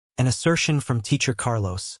An assertion from teacher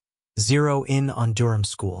Carlos. 0 in on Durham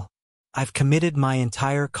School. I've committed my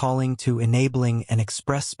entire calling to enabling and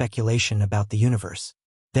express speculation about the universe.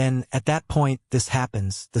 Then, at that point, this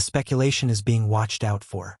happens, the speculation is being watched out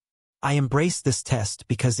for. I embrace this test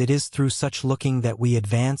because it is through such looking that we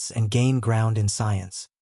advance and gain ground in science.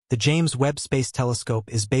 The James Webb Space Telescope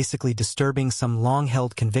is basically disturbing some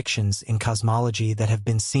long-held convictions in cosmology that have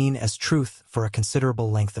been seen as truth for a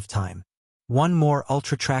considerable length of time. One more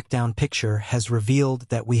ultra-trackdown picture has revealed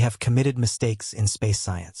that we have committed mistakes in space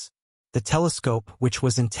science. The telescope, which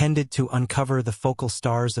was intended to uncover the focal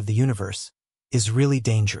stars of the universe, is really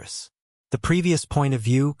dangerous. The previous point of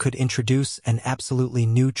view could introduce an absolutely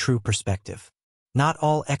new true perspective. Not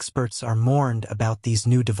all experts are mourned about these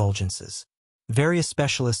new divulgences. Various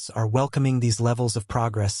specialists are welcoming these levels of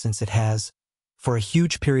progress since it has, for a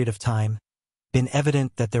huge period of time, been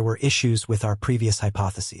evident that there were issues with our previous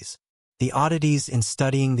hypotheses. The oddities in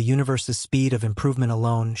studying the universe's speed of improvement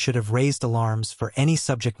alone should have raised alarms for any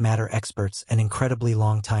subject matter experts an incredibly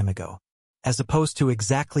long time ago. As opposed to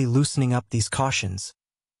exactly loosening up these cautions,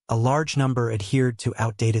 a large number adhered to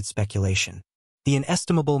outdated speculation. The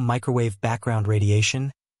inestimable microwave background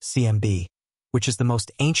radiation, CMB, which is the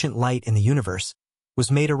most ancient light in the universe,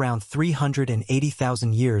 was made around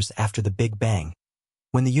 380,000 years after the Big Bang,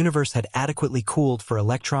 when the universe had adequately cooled for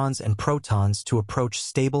electrons and protons to approach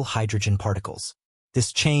stable hydrogen particles.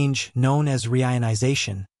 This change, known as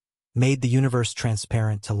reionization, made the universe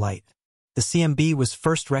transparent to light. The CMB was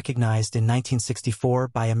first recognized in 1964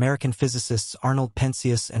 by American physicists Arnold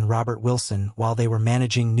Penzias and Robert Wilson while they were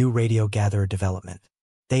managing new radio gatherer development.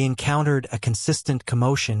 They encountered a consistent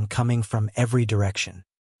commotion coming from every direction.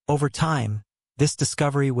 Over time, this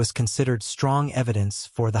discovery was considered strong evidence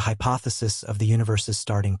for the hypothesis of the universe's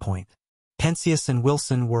starting point. Penzias and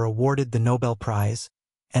Wilson were awarded the Nobel Prize,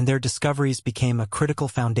 and their discoveries became a critical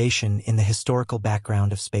foundation in the historical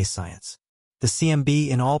background of space science. The CMB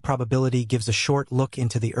in all probability gives a short look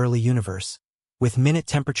into the early universe, with minute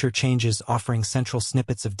temperature changes offering central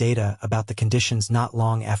snippets of data about the conditions not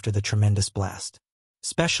long after the tremendous blast.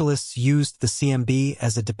 Specialists used the CMB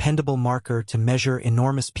as a dependable marker to measure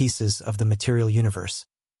enormous pieces of the material universe,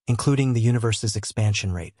 including the universe's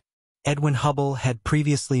expansion rate. Edwin Hubble had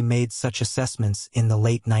previously made such assessments in the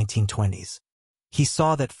late 1920s. He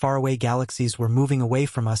saw that faraway galaxies were moving away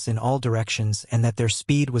from us in all directions and that their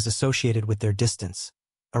speed was associated with their distance,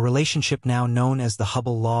 a relationship now known as the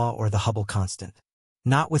Hubble law or the Hubble constant.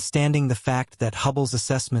 Notwithstanding the fact that Hubble's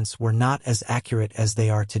assessments were not as accurate as they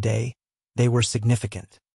are today, they were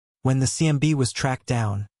significant. When the CMB was tracked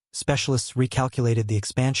down, specialists recalculated the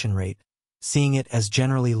expansion rate, seeing it as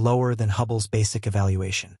generally lower than Hubble's basic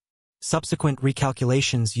evaluation. Subsequent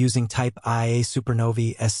recalculations using type Ia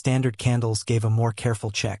supernovae as standard candles gave a more careful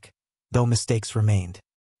check, though mistakes remained.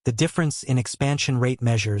 The difference in expansion rate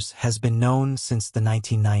measures has been known since the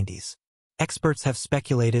 1990s. Experts have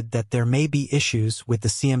speculated that there may be issues with the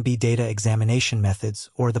CMB data examination methods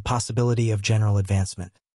or the possibility of general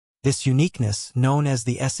advancement. This uniqueness, known as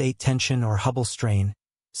the S8 tension or Hubble strain,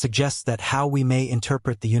 suggests that how we may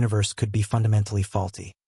interpret the universe could be fundamentally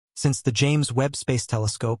faulty. Since the James Webb Space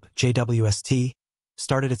Telescope, JWST,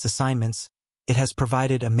 started its assignments, it has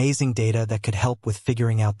provided amazing data that could help with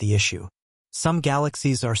figuring out the issue. Some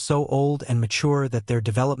galaxies are so old and mature that their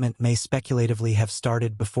development may speculatively have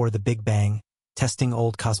started before the Big Bang, testing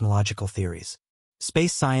old cosmological theories.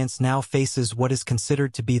 Space science now faces what is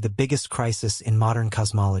considered to be the biggest crisis in modern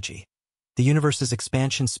cosmology. The universe's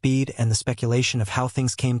expansion speed and the speculation of how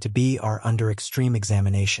things came to be are under extreme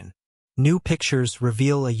examination. New pictures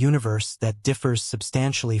reveal a universe that differs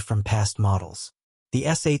substantially from past models. The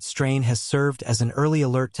S8 strain has served as an early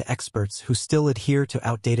alert to experts who still adhere to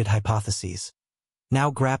outdated hypotheses,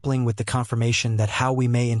 now grappling with the confirmation that how we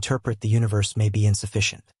may interpret the universe may be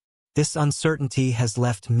insufficient. This uncertainty has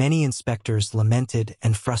left many inspectors lamented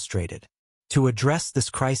and frustrated. To address this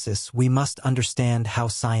crisis, we must understand how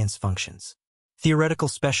science functions. Theoretical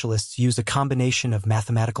specialists use a combination of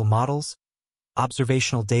mathematical models,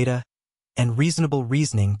 observational data, and reasonable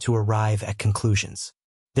reasoning to arrive at conclusions.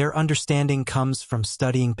 Their understanding comes from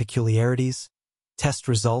studying peculiarities, test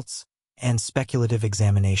results, and speculative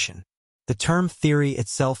examination. The term theory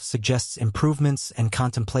itself suggests improvements and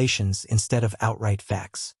contemplations instead of outright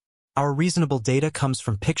facts. Our reasonable data comes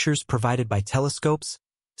from pictures provided by telescopes,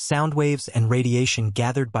 sound waves and radiation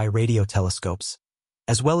gathered by radio telescopes,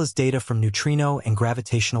 as well as data from neutrino and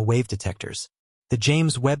gravitational wave detectors. The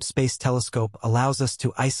James Webb Space Telescope allows us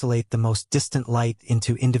to isolate the most distant light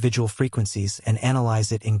into individual frequencies and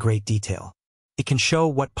analyze it in great detail. It can show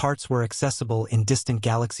what parts were accessible in distant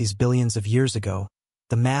galaxies billions of years ago,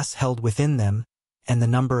 the mass held within them, and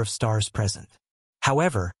the number of stars present.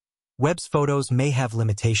 However, Webb's photos may have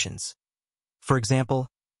limitations. For example,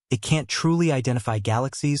 it can't truly identify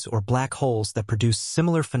galaxies or black holes that produce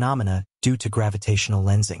similar phenomena due to gravitational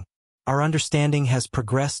lensing. Our understanding has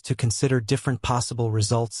progressed to consider different possible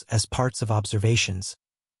results as parts of observations,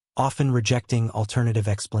 often rejecting alternative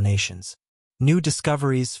explanations. New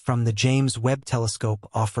discoveries from the James Webb Telescope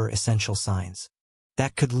offer essential signs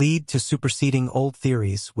that could lead to superseding old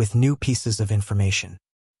theories with new pieces of information.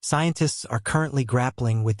 Scientists are currently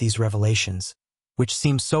grappling with these revelations, which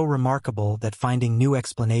seem so remarkable that finding new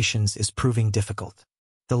explanations is proving difficult.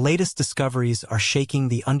 The latest discoveries are shaking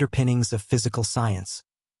the underpinnings of physical science,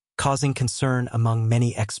 causing concern among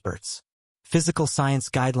many experts. Physical science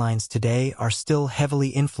guidelines today are still heavily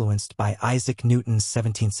influenced by Isaac Newton's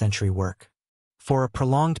 17th-century work. For a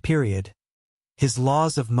prolonged period, his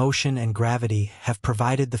laws of motion and gravity have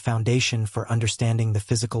provided the foundation for understanding the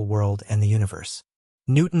physical world and the universe.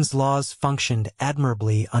 Newton's laws functioned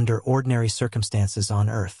admirably under ordinary circumstances on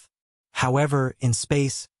Earth. However, in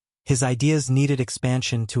space, his ideas needed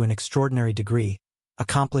expansion to an extraordinary degree,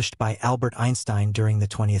 accomplished by Albert Einstein during the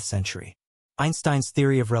 20th century. Einstein's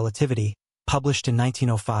theory of relativity, published in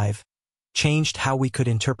 1905, changed how we could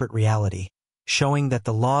interpret reality, showing that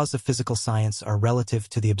the laws of physical science are relative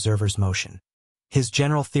to the observer's motion. His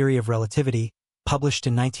general theory of relativity, published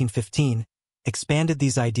in 1915, expanded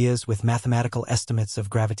these ideas with mathematical estimates of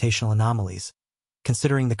gravitational anomalies,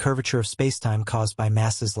 considering the curvature of spacetime caused by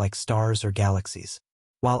masses like stars or galaxies.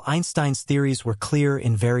 While Einstein's theories were clear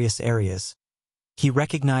in various areas, he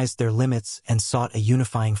recognized their limits and sought a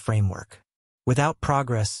unifying framework. Without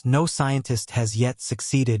progress, no scientist has yet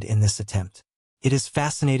succeeded in this attempt. It is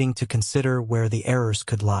fascinating to consider where the errors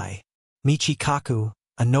could lie. Michio Kaku,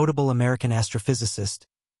 a notable American astrophysicist,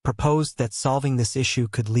 proposed that solving this issue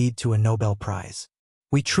could lead to a Nobel Prize.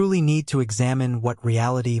 "We truly need to examine what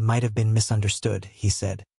reality might have been misunderstood," he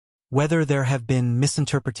said. Whether there have been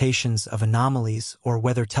misinterpretations of anomalies or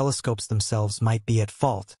whether telescopes themselves might be at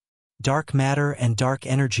fault, dark matter and dark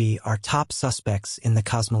energy are top suspects in the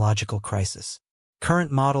cosmological crisis.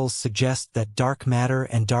 Current models suggest that dark matter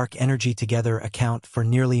and dark energy together account for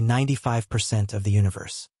nearly 95% of the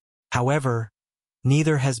universe. However,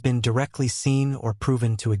 neither has been directly seen or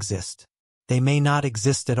proven to exist. They may not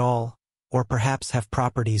exist at all, or perhaps have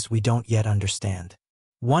properties we don't yet understand.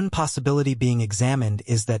 One possibility being examined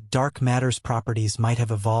is that dark matter's properties might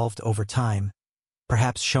have evolved over time,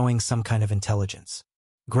 perhaps showing some kind of intelligence.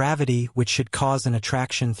 Gravity, which should cause an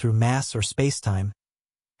attraction through mass or spacetime,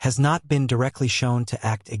 has not been directly shown to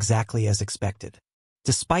act exactly as expected.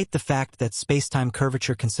 Despite the fact that spacetime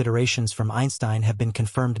curvature considerations from Einstein have been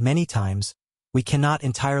confirmed many times, we cannot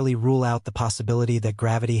entirely rule out the possibility that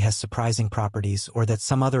gravity has surprising properties or that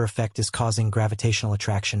some other effect is causing gravitational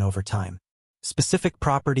attraction over time. Specific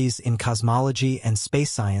properties in cosmology and space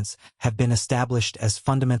science have been established as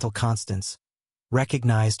fundamental constants,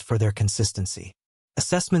 recognized for their consistency.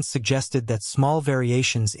 Assessments suggested that small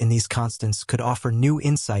variations in these constants could offer new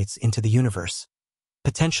insights into the universe,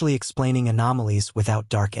 potentially explaining anomalies without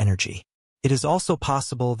dark energy. It is also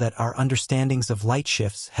possible that our understandings of light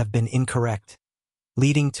shifts have been incorrect,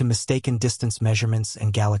 leading to mistaken distance measurements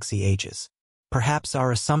and galaxy ages. Perhaps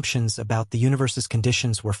our assumptions about the universe's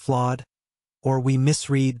conditions were flawed, or we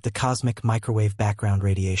misread the cosmic microwave background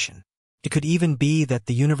radiation. It could even be that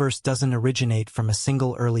the universe doesn't originate from a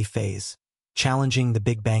single early phase, challenging the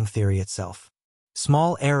Big Bang theory itself.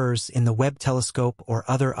 Small errors in the Webb telescope or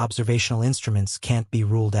other observational instruments can't be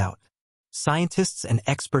ruled out. Scientists and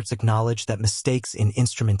experts acknowledge that mistakes in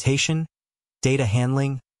instrumentation, data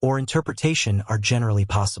handling, or interpretation are generally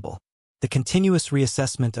possible. The continuous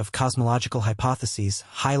reassessment of cosmological hypotheses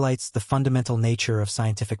highlights the fundamental nature of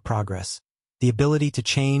scientific progress, the ability to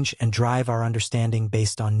change and drive our understanding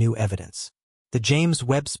based on new evidence. The James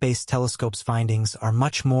Webb Space Telescope's findings are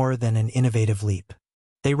much more than an innovative leap.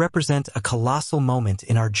 They represent a colossal moment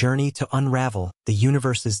in our journey to unravel the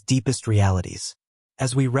universe's deepest realities.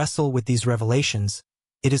 As we wrestle with these revelations,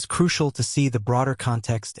 it is crucial to see the broader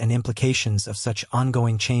context and implications of such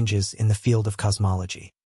ongoing changes in the field of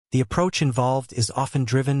cosmology. The approach involved is often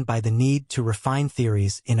driven by the need to refine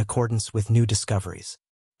theories in accordance with new discoveries.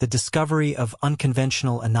 The discovery of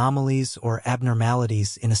unconventional anomalies or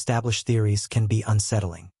abnormalities in established theories can be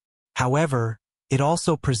unsettling. However, it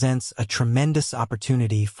also presents a tremendous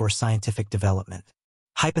opportunity for scientific development.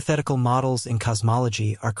 Hypothetical models in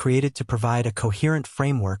cosmology are created to provide a coherent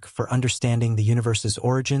framework for understanding the universe's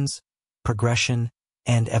origins, progression,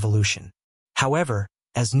 and evolution. However,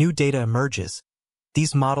 as new data emerges,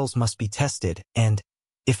 these models must be tested and,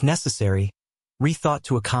 if necessary, rethought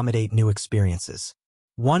to accommodate new experiences.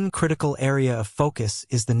 One critical area of focus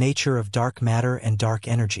is the nature of dark matter and dark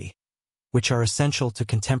energy, which are essential to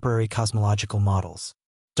contemporary cosmological models.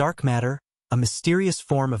 Dark matter, a mysterious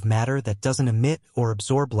form of matter that doesn't emit or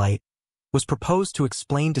absorb light, was proposed to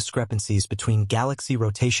explain discrepancies between galaxy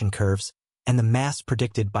rotation curves and the mass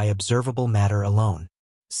predicted by observable matter alone.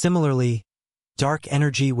 Similarly, dark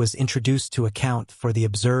energy was introduced to account for the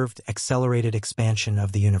observed accelerated expansion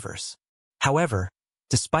of the universe. However,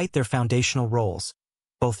 despite their foundational roles,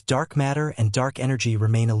 both dark matter and dark energy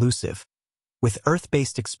remain elusive, with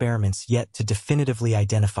Earth-based experiments yet to definitively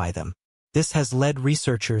identify them. This has led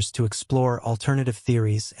researchers to explore alternative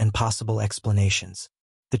theories and possible explanations.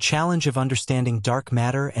 The challenge of understanding dark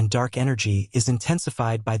matter and dark energy is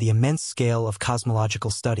intensified by the immense scale of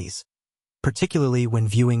cosmological studies, particularly when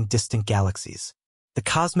viewing distant galaxies. The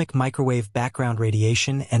cosmic microwave background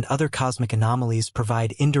radiation and other cosmic anomalies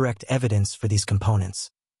provide indirect evidence for these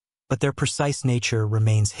components, but their precise nature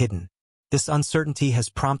remains hidden. This uncertainty has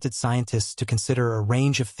prompted scientists to consider a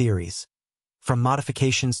range of theories, from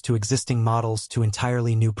modifications to existing models to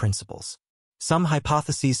entirely new principles. Some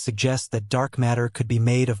hypotheses suggest that dark matter could be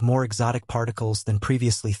made of more exotic particles than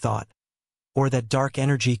previously thought, or that dark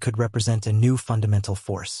energy could represent a new fundamental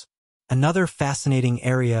force. Another fascinating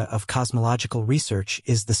area of cosmological research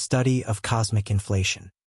is the study of cosmic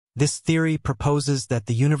inflation. This theory proposes that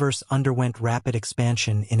the universe underwent rapid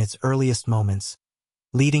expansion in its earliest moments,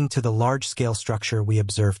 leading to the large-scale structure we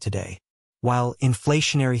observe today. While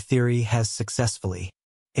inflationary theory has successfully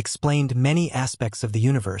explained many aspects of the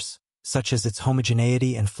universe, such as its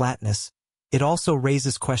homogeneity and flatness, it also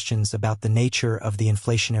raises questions about the nature of the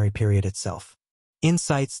inflationary period itself.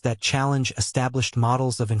 Insights that challenge established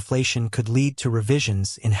models of inflation could lead to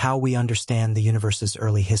revisions in how we understand the universe's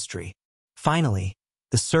early history. Finally,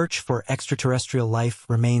 the search for extraterrestrial life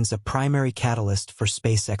remains a primary catalyst for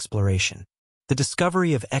space exploration. The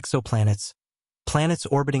discovery of exoplanets, planets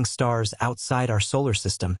orbiting stars outside our solar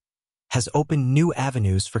system, has opened new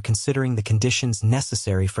avenues for considering the conditions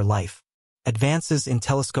necessary for life. Advances in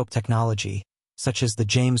telescope technology, such as the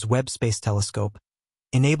James Webb Space Telescope,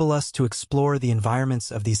 enable us to explore the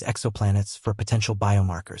environments of these exoplanets for potential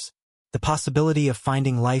biomarkers. The possibility of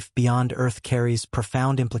finding life beyond Earth carries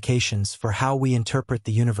profound implications for how we interpret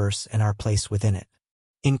the universe and our place within it.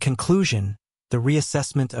 In conclusion, the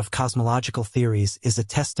reassessment of cosmological theories is a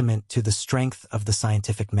testament to the strength of the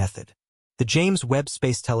scientific method. The James Webb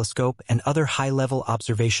Space Telescope and other high-level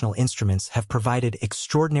observational instruments have provided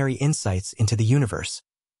extraordinary insights into the universe,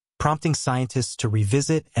 prompting scientists to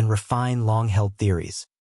revisit and refine long-held theories.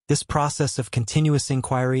 This process of continuous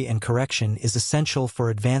inquiry and correction is essential for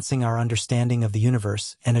advancing our understanding of the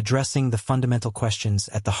universe and addressing the fundamental questions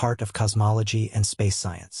at the heart of cosmology and space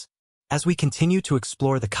science. As we continue to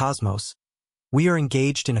explore the cosmos, we are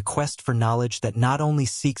engaged in a quest for knowledge that not only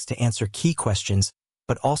seeks to answer key questions,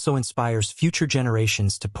 but also inspires future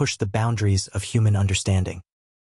generations to push the boundaries of human understanding.